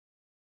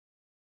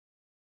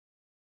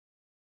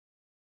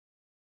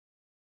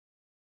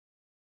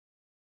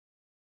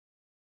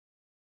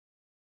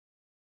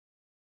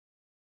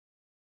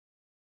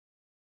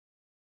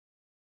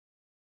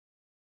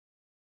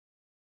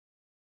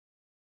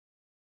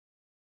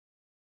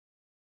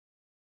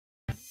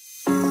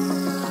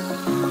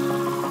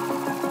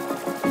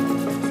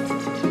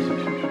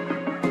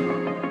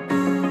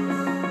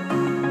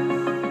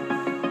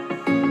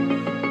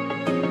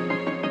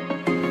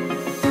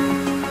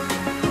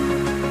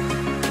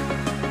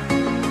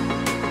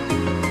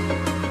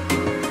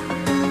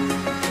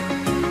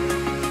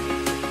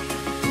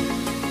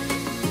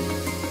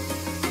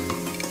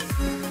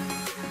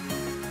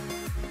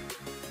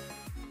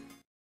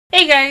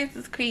guys,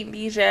 it's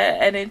Queendija,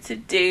 and in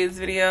today's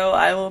video,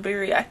 I will be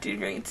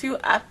reacting to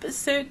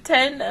episode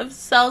 10 of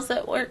Cells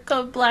at Work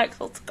Code Black.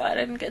 So let's go ahead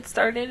and get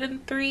started in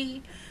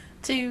 3,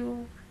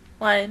 2,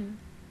 1,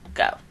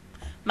 go.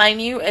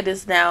 Mind you, it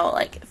is now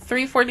like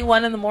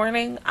 3:41 in the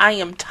morning. I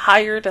am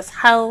tired as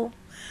hell.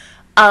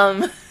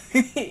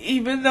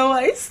 Even though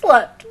I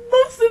slept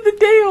most of the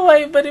day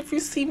away, but if you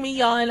see me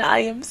yawn,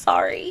 I am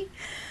sorry.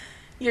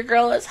 Your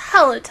girl is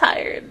hella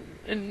tired.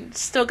 And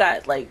still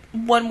got, like,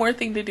 one more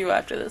thing to do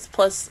after this,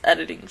 plus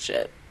editing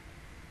shit.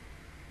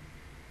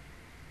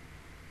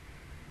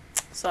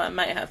 So I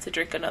might have to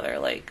drink another,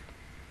 like,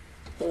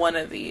 one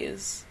of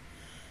these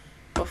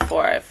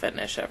before I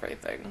finish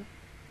everything.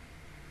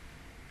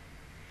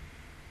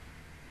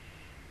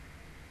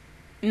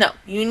 No,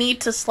 you need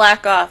to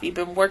slack off. You've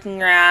been working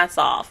your ass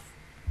off.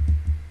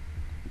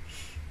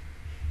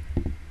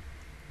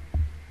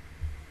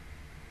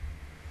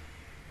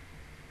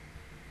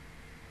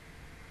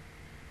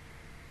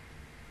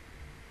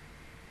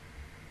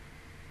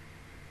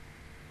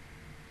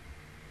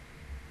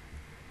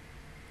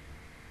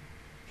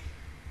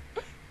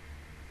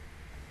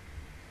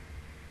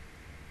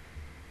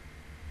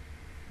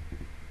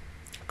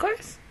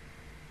 Course,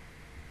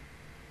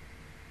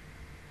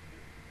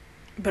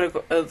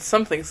 but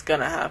something's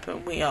gonna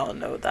happen. We all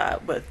know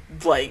that with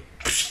like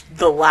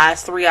the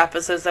last 3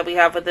 episodes that we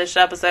have with this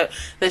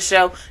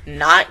show,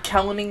 not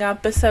counting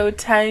episode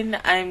 10.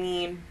 I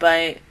mean,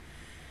 but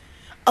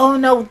oh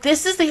no,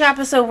 this is the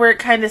episode where it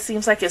kind of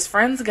seems like his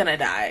friend's gonna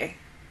die.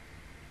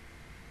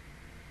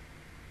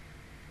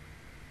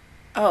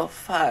 Oh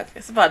fuck,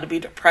 it's about to be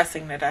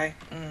depressing today.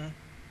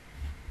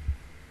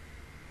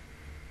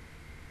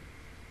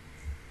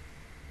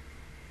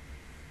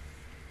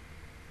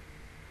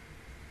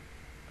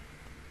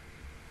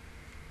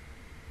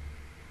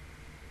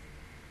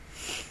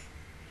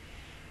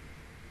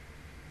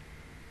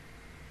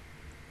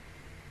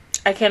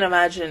 I can't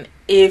imagine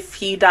if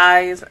he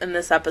dies in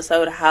this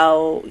episode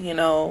how, you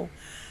know,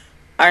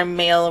 our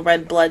male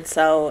red blood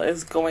cell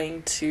is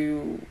going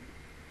to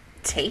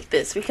take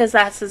this, because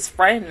that's his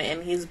friend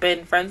and he's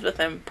been friends with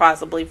him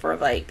possibly for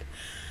like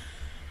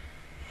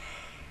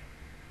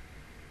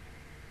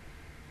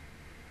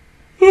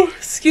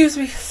excuse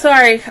me,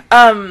 sorry,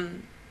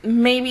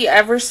 maybe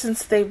ever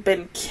since they've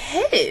been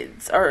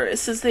kids or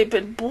since they've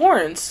been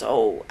born.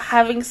 So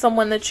having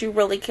someone that you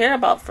really care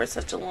about for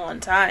such a long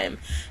time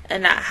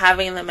and not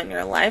having them in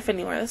your life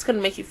anymore, that's going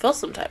to make you feel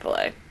some type of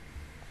way.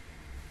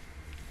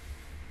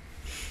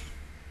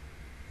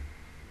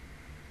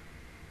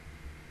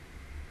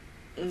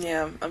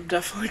 Yeah, I'm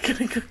definitely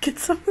going to go get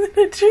something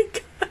to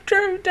drink after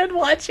I'm done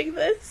watching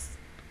this.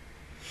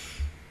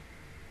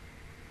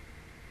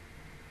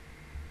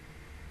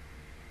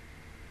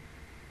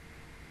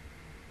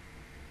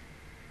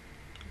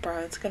 Bro,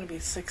 it's gonna be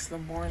 6 in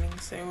the morning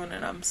soon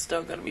and I'm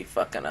still gonna be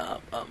fucking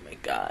up. Oh my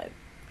god.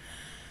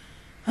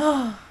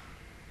 But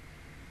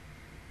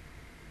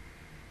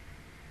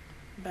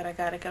I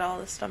gotta get all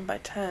this done by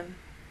 10.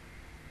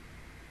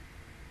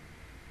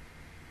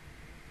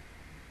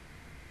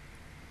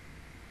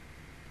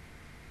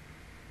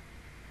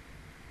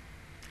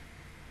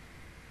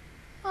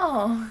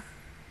 Oh.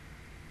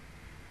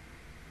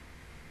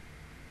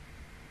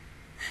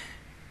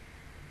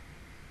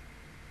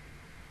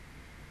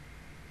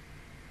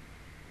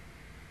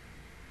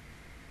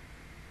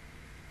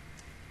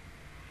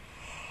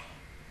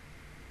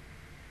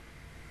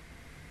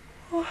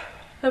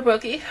 The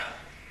bookie.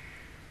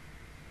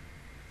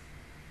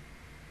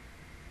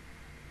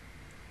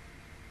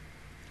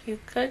 You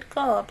could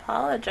go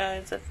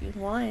apologize if you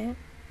want.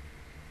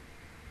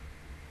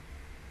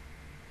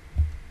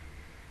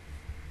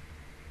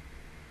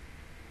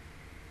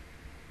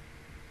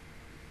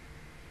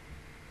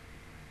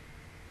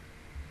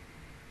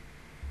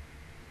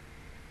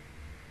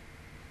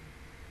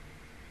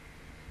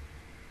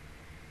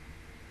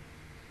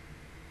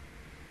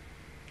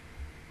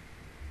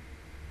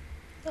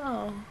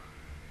 Oh.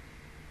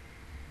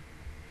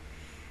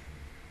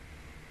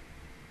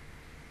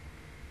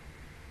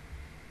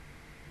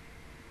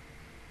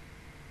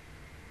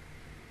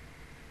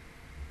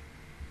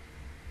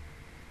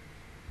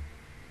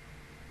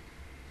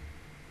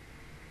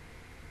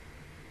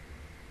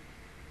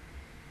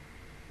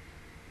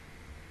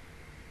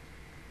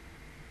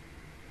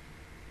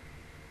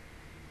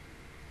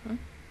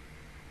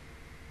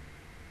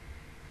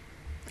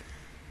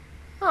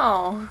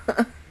 Oh.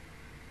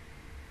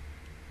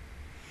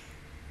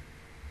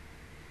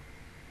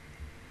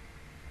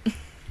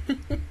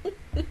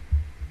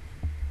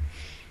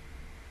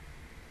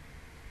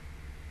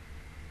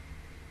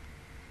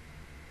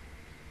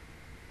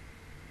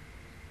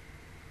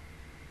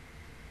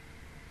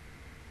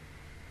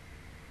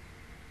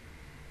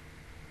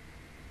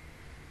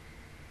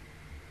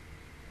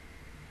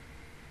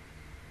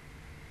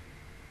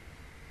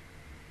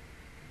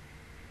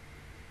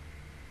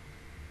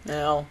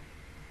 No.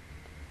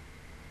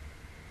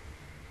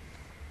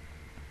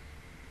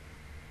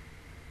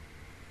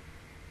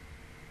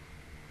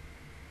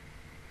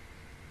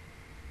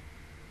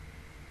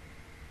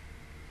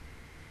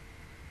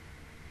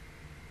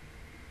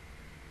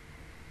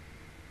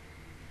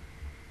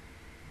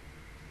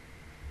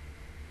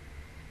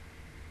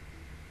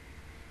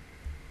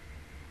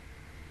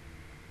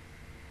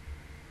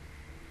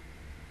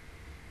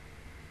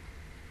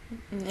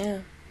 Yeah.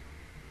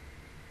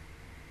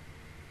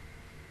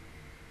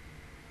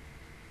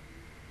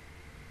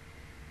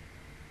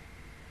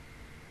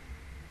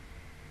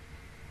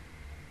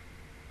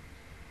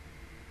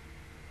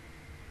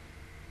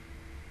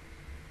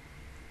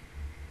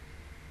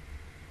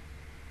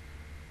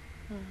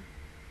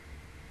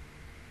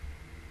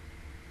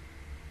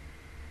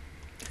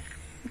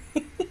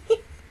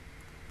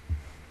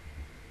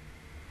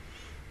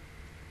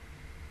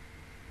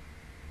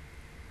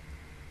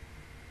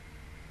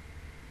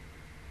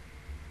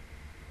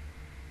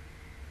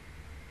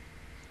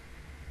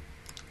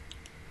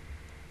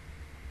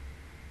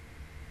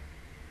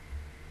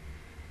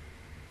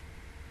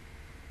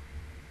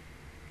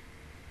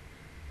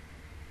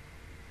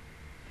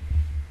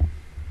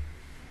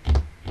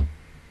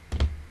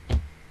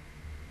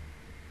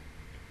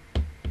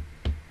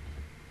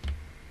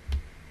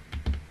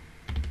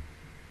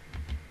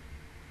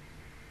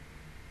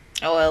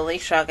 Oh, well, at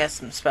least y'all got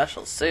some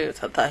special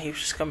suits. I thought he was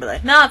just gonna be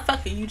like, nah,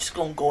 fuck it, you just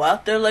gonna go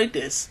out there like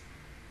this.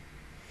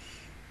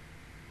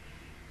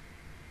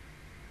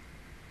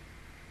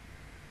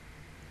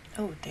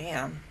 Oh,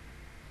 damn.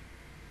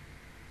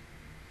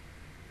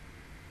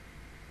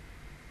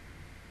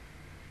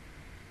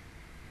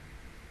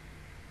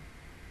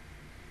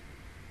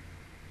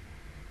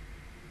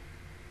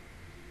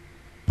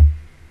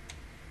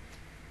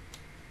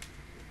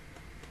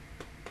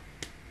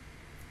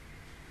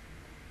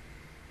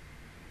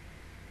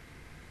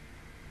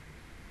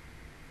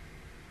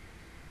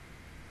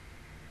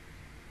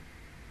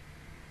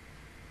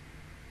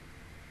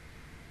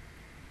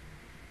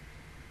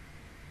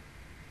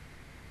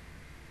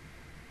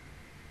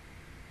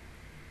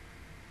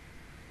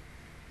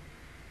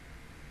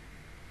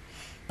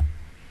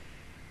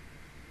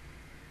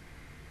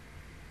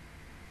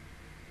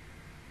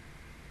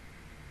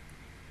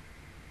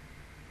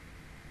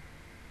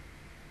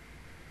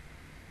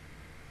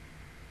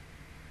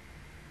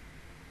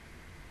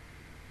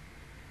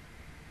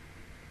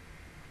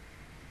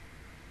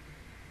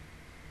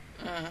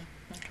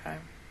 Okay.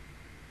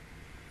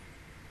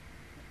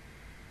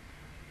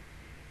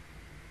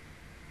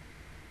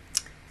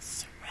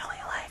 It's a really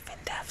life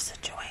and death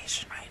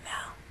situation right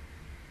now.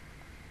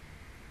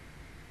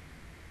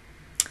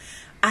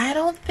 I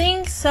don't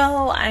think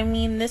so. I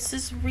mean, this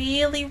is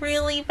really,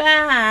 really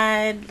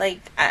bad.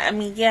 Like, I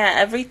mean, yeah,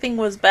 everything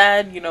was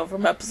bad, you know,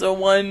 from episode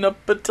 1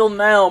 up until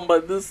now,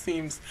 but this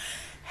seems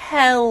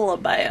hella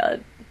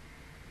bad.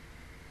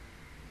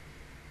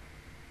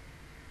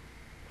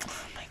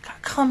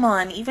 Come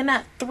on, even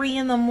at 3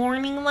 in the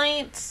morning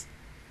lights?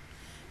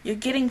 You're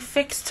getting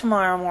fixed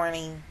tomorrow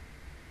morning.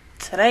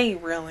 Today,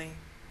 really.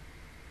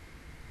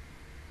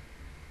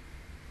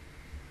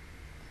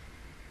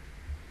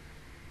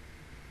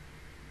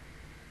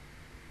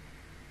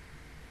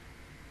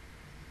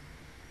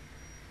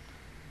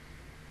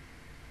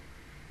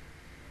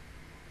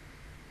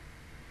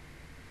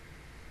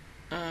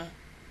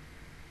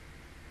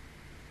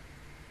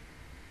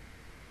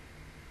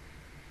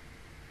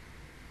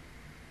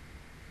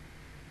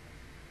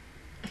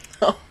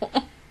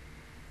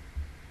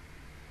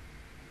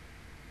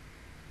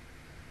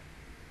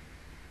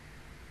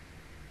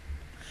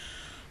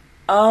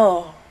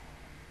 Oh.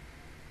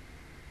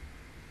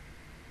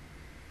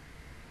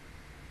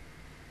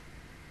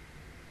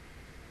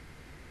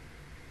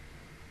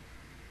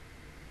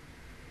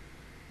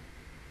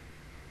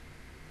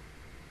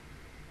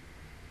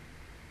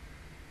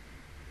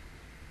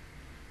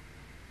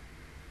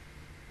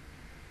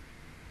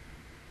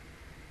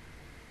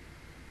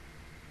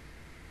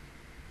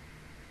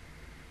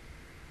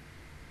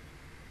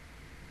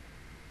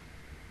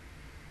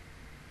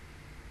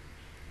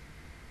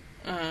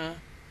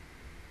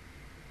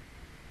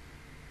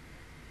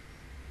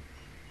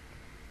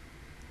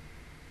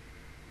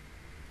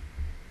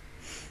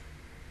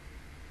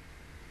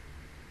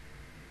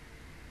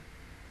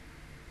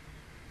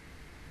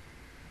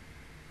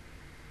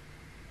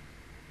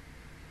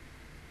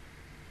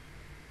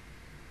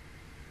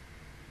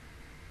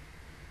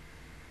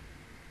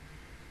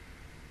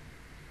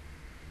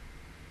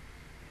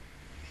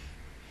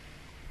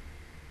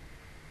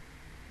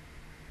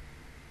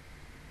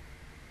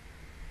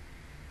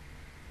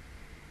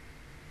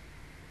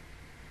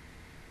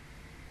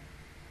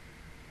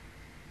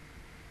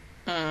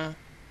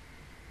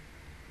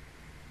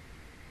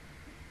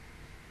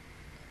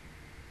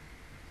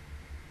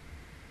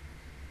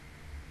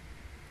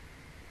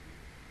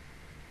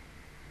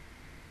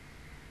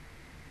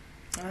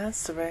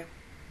 That's the way.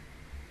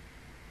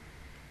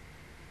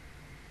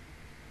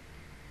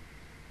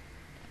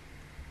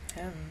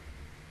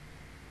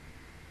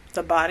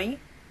 The body?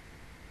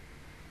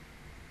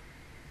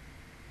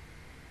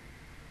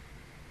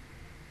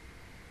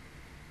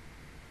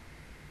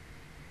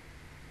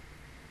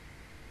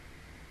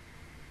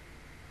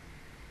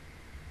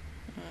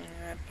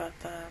 Right about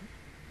that.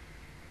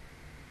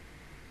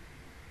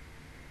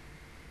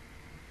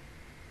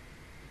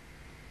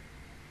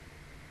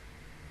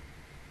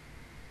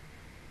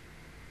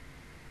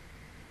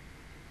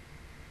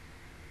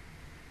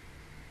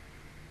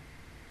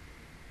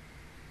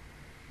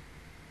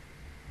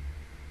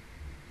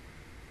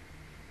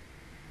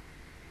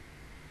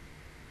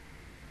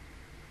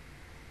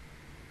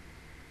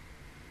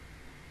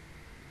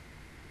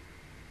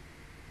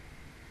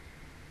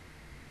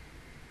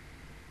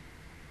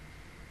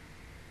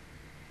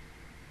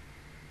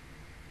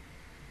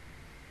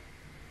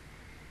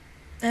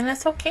 And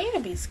it's okay to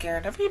be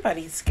scared.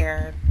 Everybody's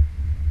scared.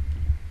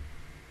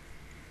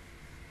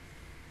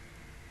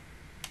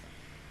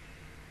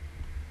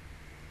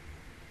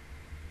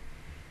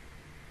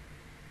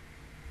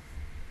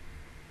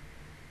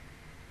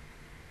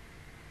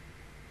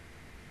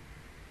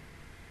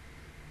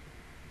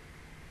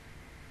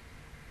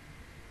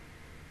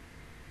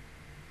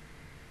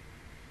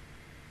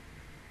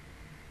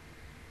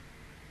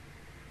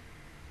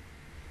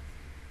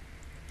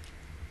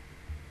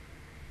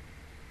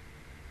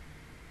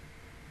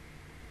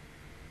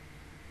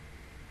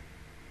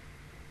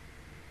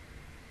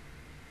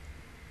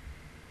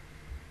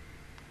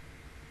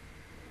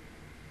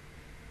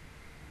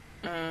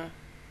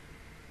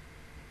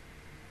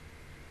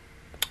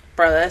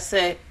 Bro, that's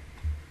it.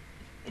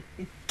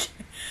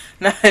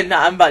 Nah,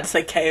 I'm about to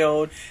say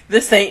KO'd.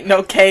 This ain't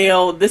no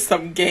KO. This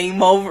some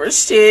game over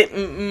shit.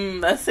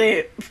 That's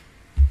it.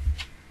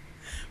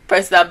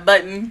 Press that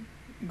button.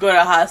 Go to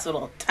the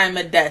hospital. Time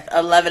of death,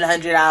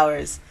 1100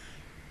 hours.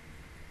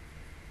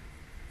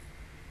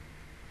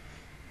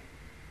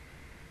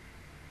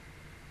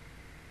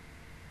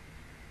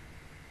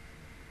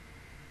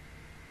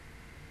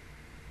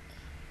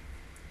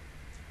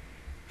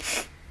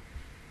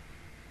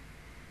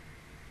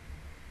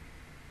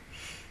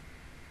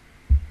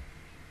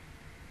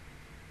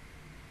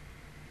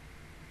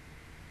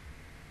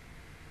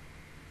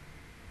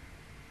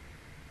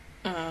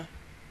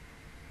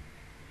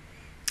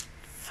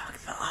 Fuck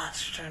the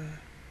Austrian.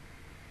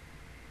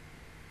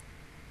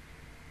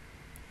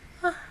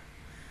 Huh.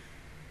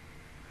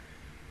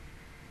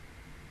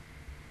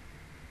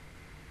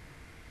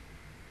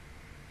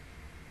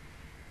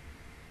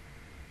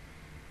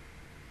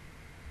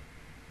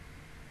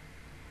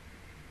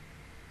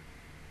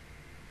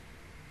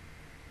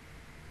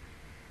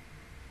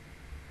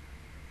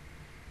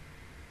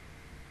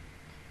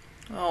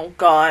 Oh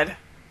God.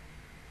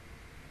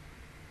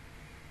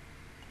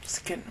 It's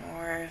getting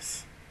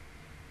worse.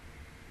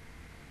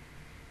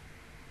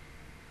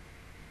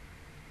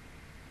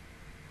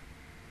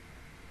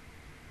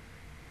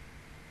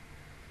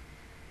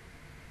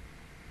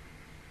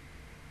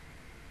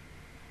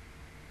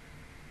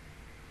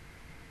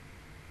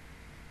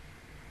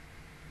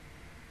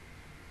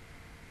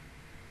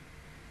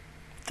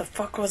 The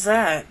fuck was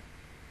that?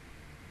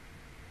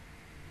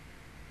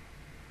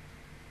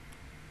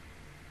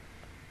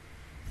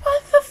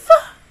 What the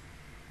fuck?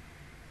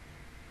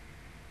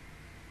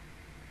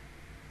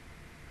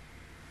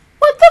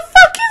 What the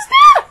fuck is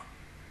that?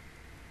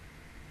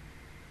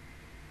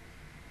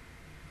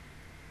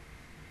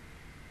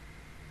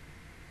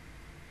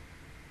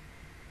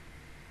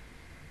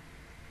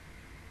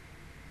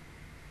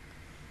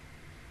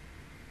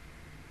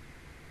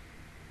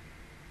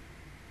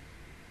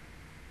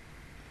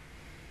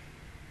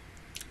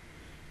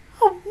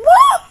 Oh,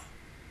 what?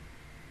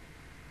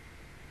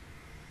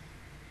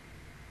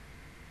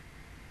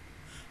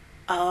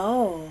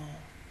 Oh.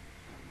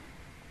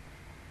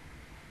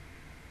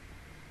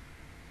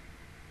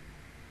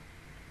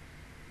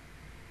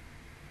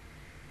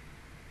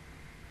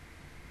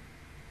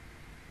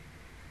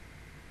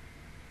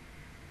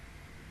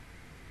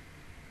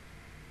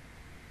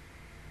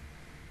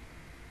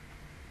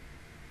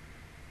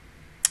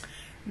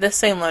 This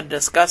thing looked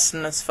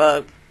disgusting as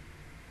fuck.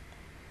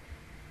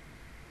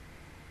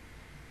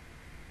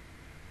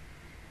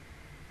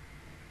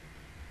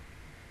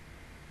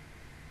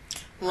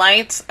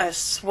 Lights, I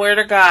swear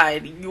to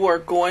God, you are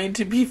going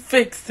to be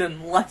fixed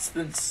in less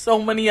than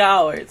so many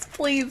hours.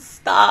 Please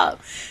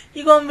stop.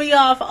 You're gonna be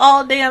off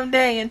all damn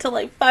day until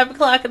like 5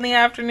 o'clock in the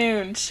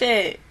afternoon.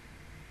 Shit.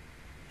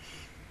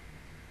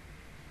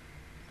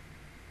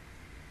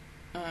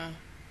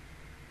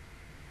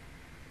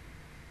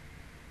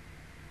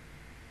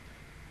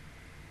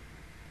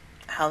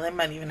 Hell, they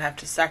might even have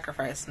to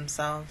sacrifice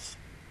themselves.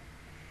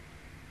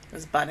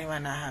 His body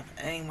might not have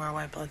any more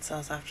white blood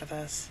cells after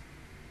this.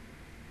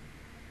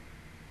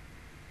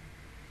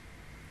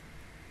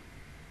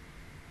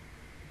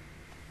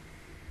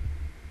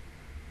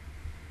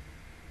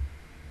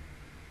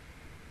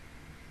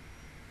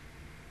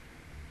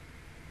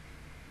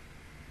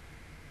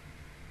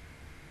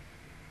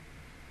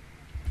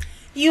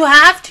 You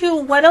have to.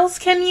 What else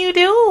can you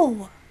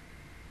do?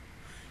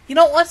 You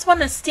don't just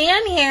want to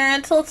stand here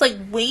until it's like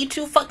way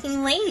too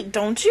fucking late,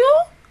 don't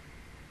you?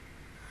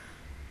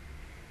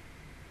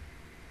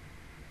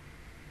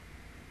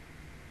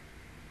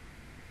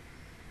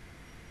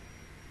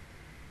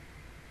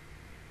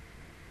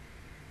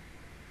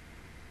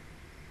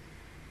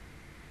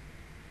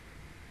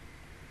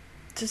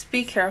 Just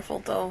be careful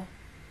though.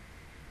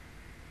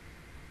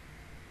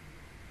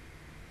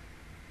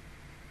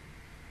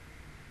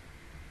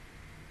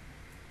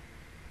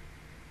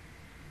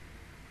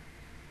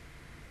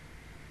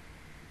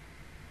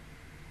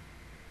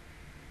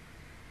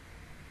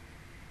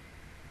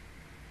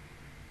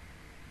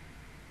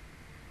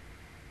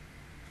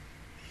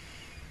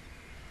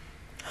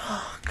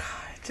 Oh God,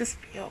 just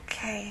be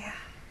okay.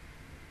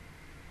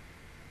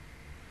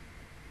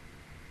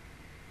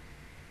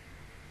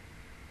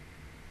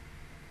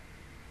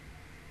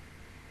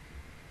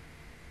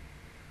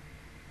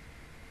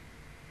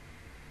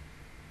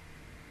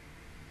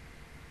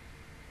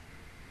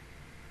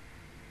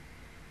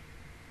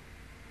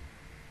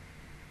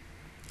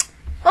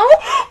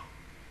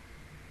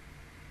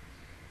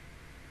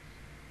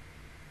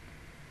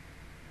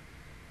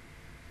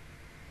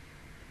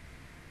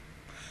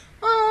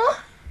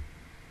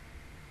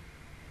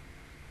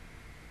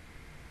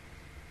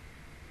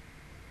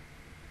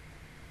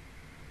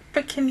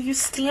 But can you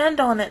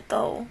stand on it,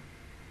 though?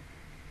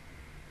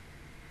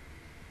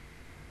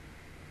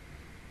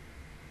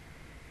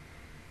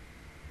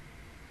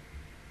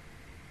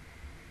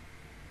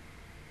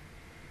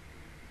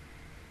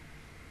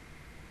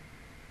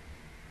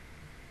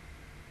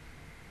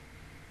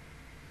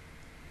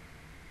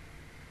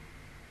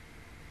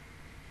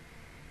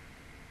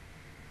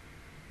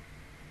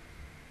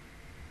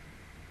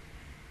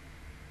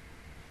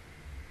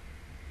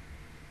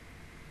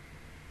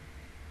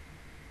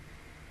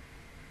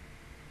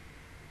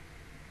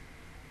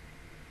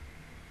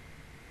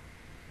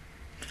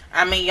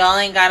 I mean, y'all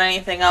ain't got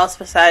anything else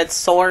besides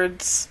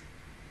swords.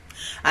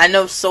 I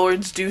know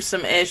swords do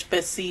some ish,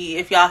 but see,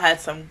 if y'all had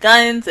some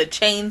guns, a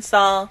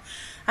chainsaw,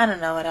 I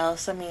don't know what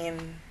else. I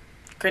mean,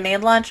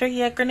 grenade launcher?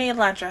 Yeah, grenade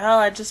launcher. Hell,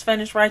 I just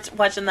finished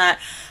watching that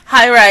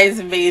high-rise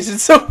invasion,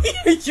 so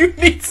you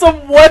need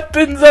some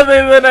weapons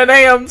other than a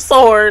damn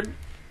sword.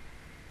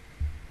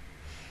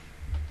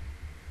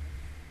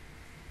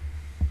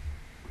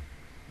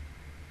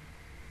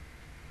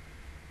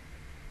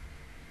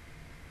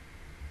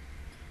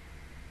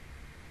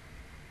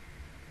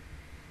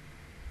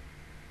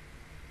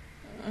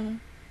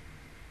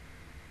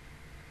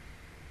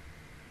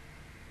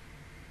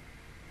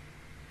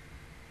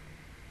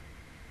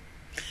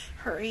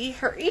 Hurry,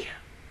 hurry.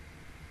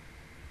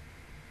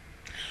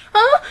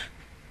 Huh?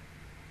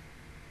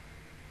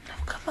 No,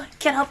 come on.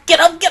 Get up, get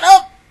up, get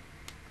up!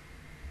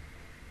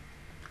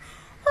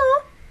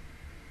 Huh?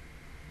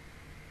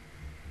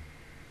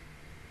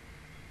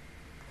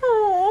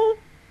 Oh.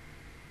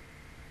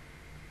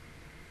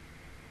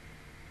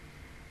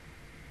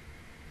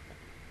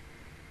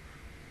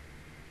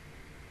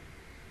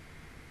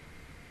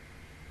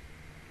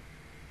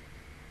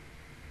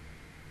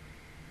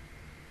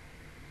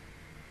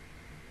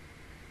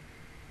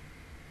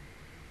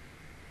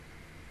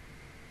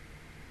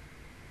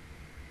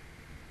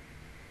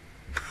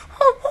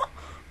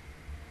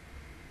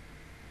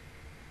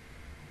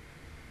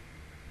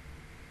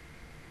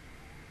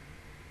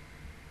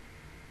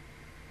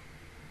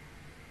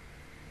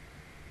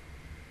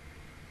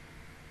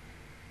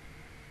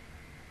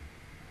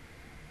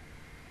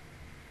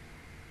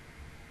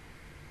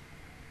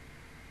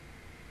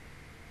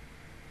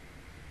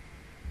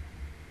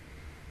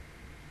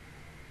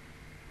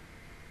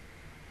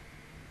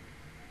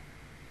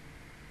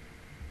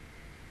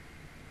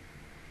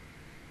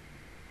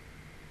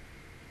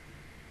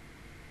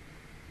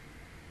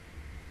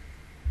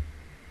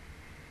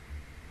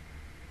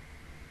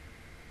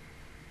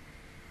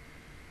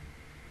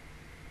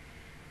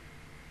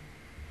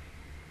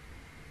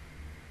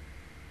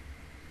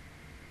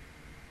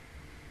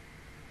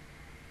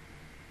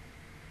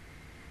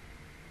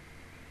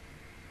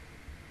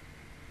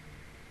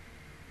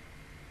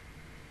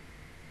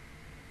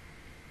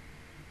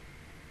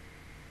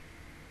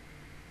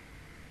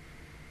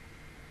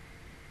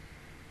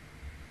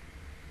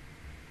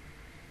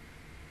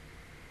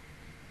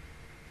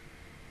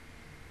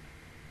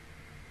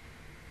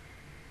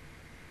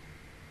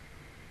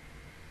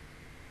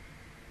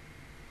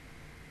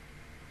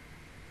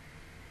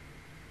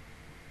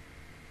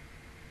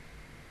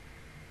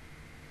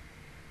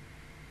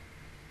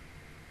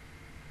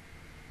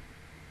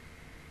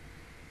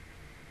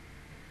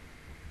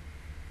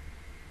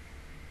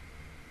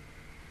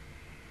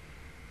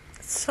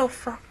 So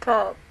fucked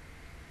up.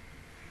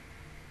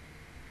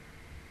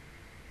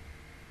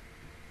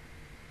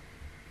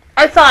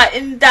 I thought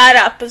in that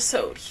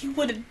episode he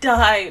would have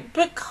died,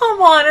 but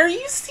come on, are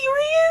you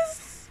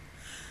serious?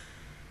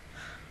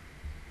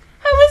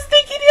 I was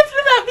thinking after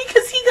that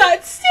because he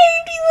got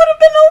stabbed, he would have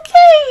been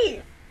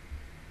okay.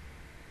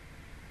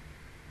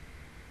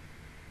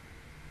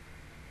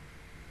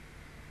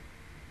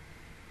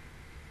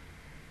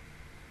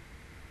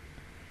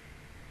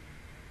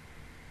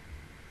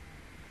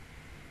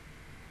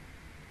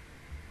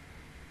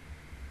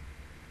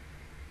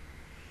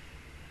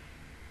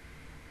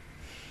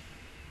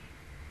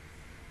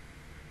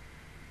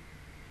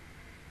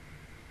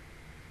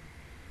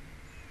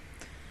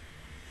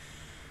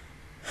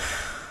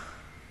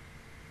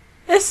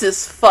 This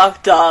is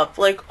fucked up.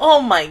 Like, oh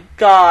my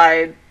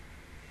god.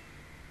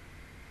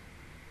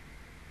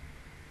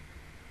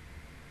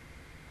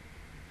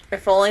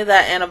 If only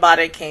that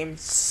antibiotic came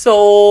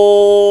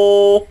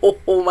so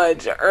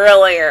much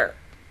earlier.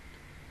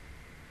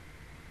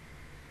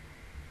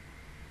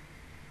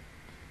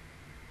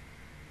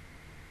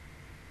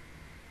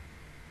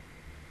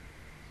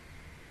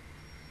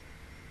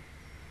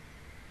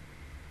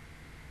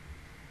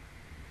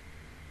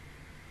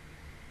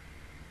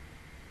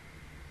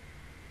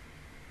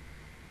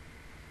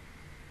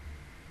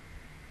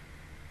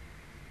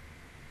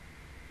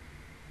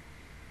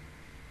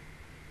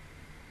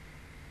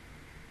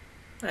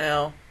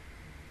 Well.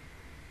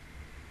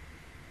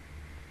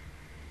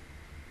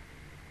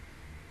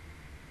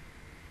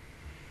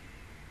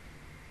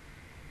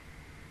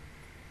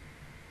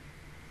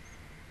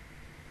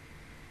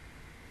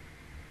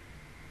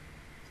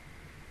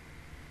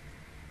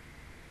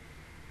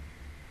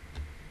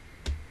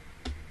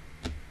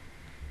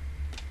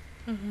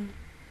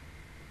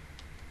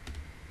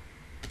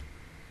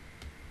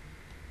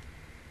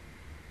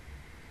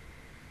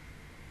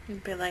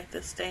 It'd be like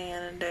this day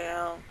in and day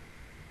out.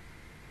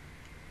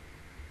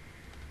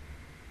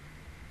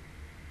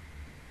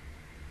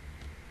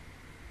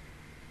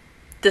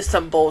 This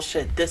some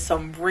bullshit. This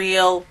some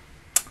real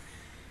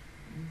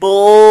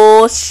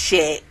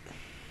bullshit.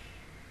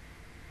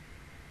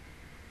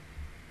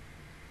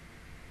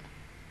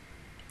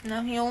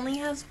 Now he only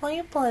has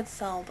white blood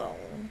cell though.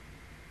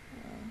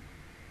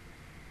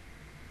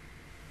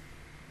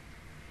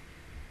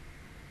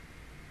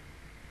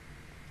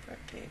 Poor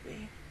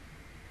baby.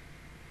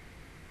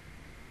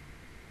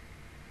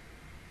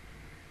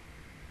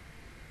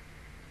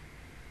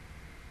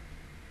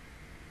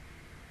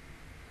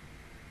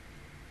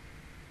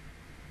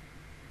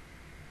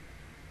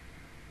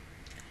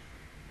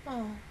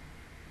 Oh.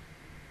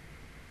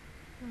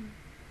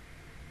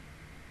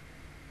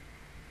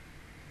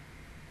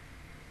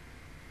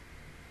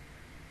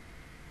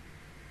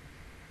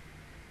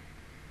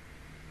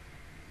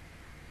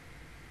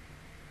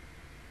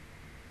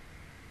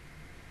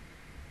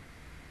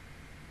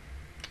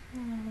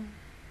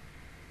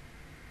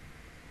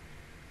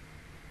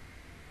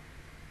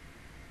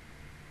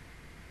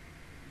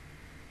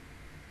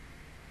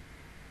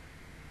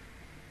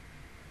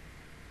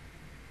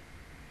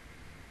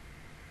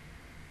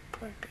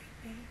 Poor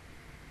baby.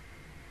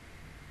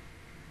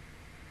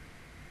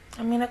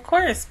 I mean, of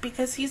course,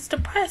 because he's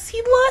depressed.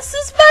 He lost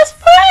his best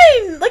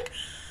friend. Like,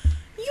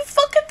 you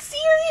fucking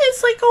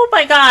serious? Like, oh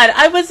my god.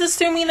 I was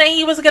assuming that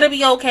he was gonna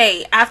be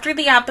okay. After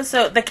the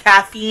episode, the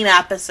caffeine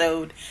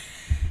episode,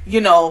 you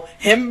know,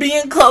 him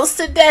being close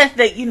to death,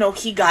 that, you know,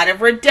 he got a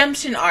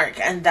redemption arc.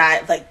 And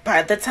that, like,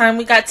 by the time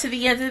we got to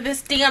the end of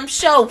this damn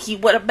show, he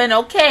would have been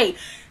okay.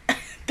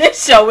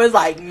 This show is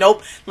like,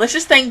 nope. Let's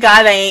just thank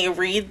God I ain't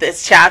read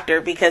this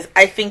chapter, because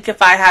I think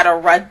if I had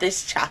read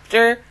this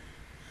chapter,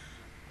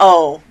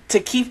 to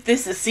keep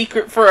this a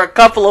secret for a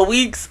couple of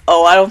weeks,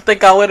 I don't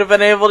think I would have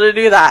been able to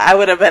do that. I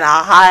would have been a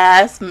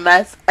high-ass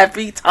mess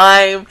every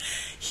time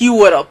he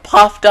would have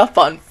popped up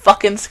on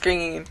fucking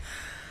screen.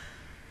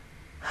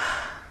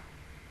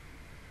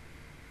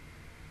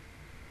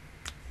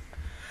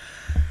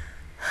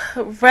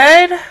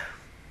 Red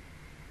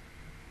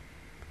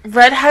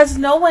has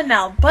no one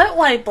now but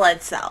white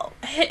blood cell.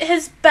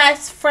 His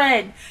best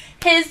friend.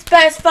 His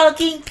best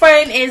fucking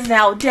friend is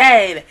now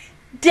dead.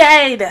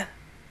 Dead.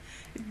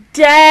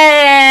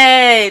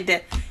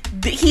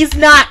 He's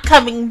not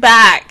coming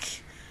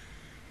back.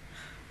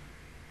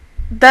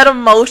 That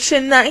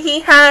emotion that he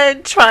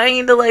had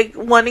trying to, like,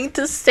 wanting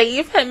to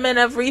save him and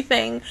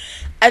everything.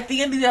 At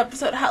the end of the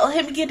episode,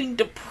 him getting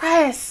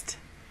depressed.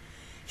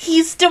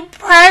 He's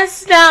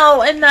depressed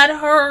now, and that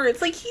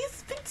hurts. Like,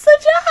 he's been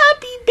such a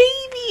happy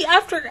baby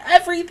after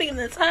everything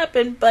that's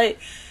happened, but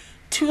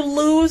to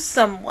lose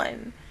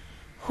someone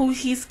who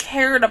he's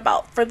cared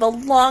about for the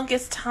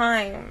longest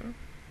time.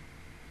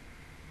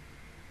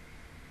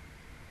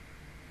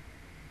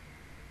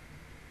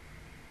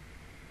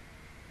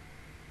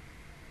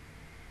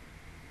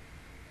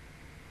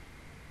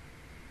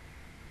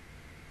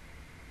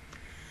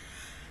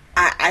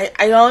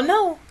 I don't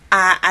know.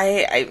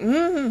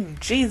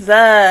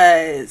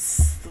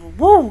 Jesus.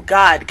 Woo,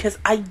 God. Because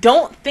I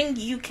don't think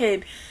you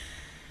could,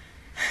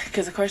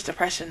 because of course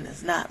depression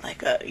is not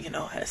like a, you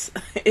know,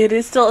 it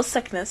is still a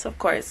sickness, of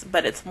course,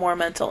 but it's more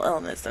mental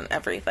illness and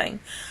everything.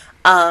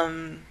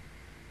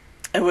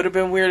 It would have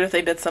been weird if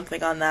they did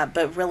something on that,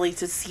 but really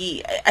to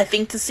see,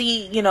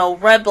 you know,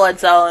 red blood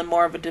cell and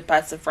more of a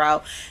depressive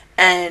route,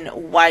 and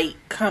white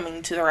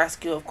coming to the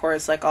rescue, of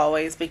course, like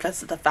always,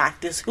 because of the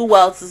fact is, who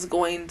else is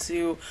going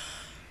to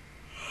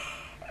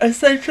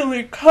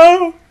essentially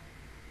come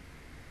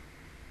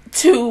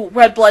to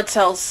red blood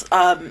cell's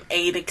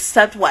aid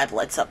except white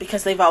blood cell,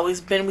 because they've always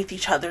been with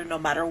each other no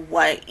matter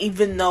what,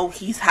 even though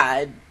he's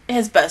had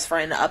his best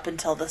friend up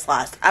until this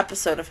last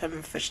episode of him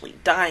officially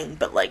dying.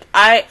 But like,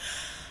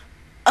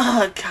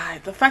 oh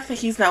god, the fact that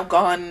he's now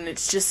gone and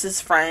it's just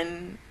his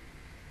friend,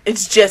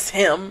 it's just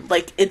him,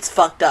 like, it's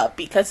fucked up,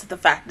 because the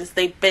fact is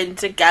they've been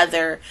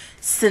together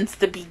since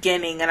the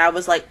beginning, and I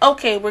was like,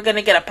 okay, we're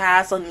gonna get a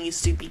pass on these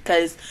two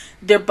because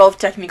they're both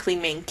technically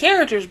main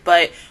characters,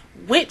 but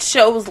with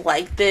shows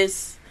like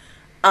this,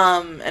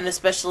 and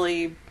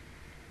especially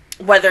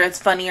whether it's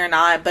funny or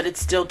not, but it's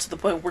still to the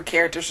point where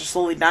characters are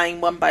slowly dying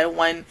one by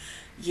one,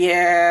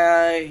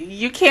 yeah,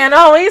 you can't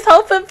always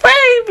hope and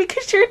pray,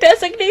 because your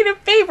designated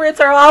favorites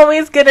are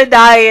always gonna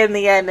die in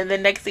the end, and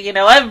then next thing you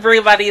know,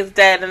 everybody is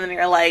dead, and then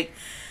you're like,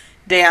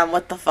 damn,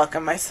 what the fuck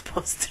am I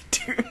supposed to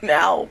do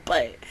now?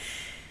 But,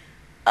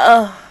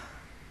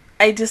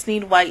 I just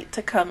need White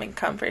to come and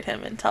comfort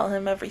him and tell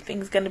him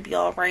everything's gonna be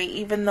alright,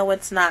 even though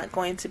it's not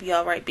going to be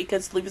alright,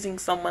 because losing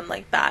someone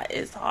like that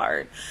is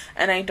hard,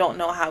 and I don't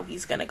know how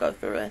he's gonna go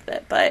through with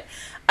it. But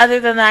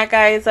other than that,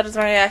 guys, that is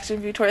my reaction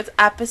view towards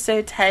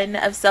episode 10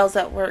 of Cells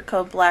at Work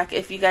Code Black.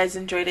 If you guys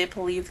enjoyed it,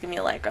 please give me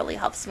a like, really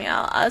helps me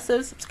out.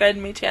 Also, subscribe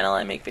to my channel.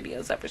 I make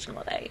videos every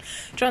single day.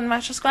 Join the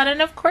Master Squad,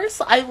 and of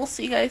course, I will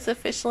see you guys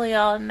officially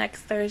on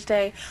next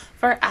Thursday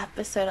for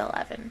episode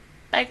 11.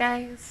 Bye,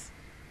 guys.